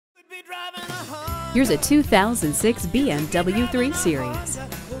Here's a 2006 BMW 3 Series.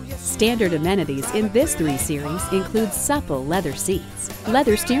 Standard amenities in this 3 Series include supple leather seats,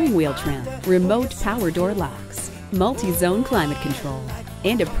 leather steering wheel trim, remote power door locks, multi-zone climate control,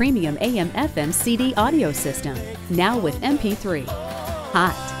 and a premium AM/FM CD audio system, now with MP3.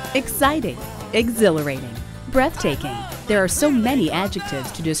 Hot, exciting, exhilarating, breathtaking. There are so many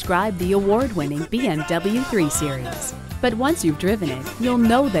adjectives to describe the award-winning BMW 3 Series. But once you've driven it, you'll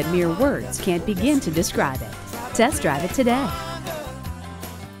know that mere words can't begin to describe it. Test drive it today.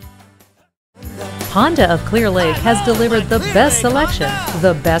 Honda of Clear Lake has delivered the best selection,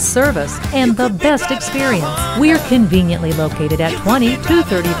 the best service, and the best experience. We're conveniently located at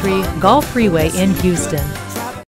 2233 Gulf Freeway in Houston.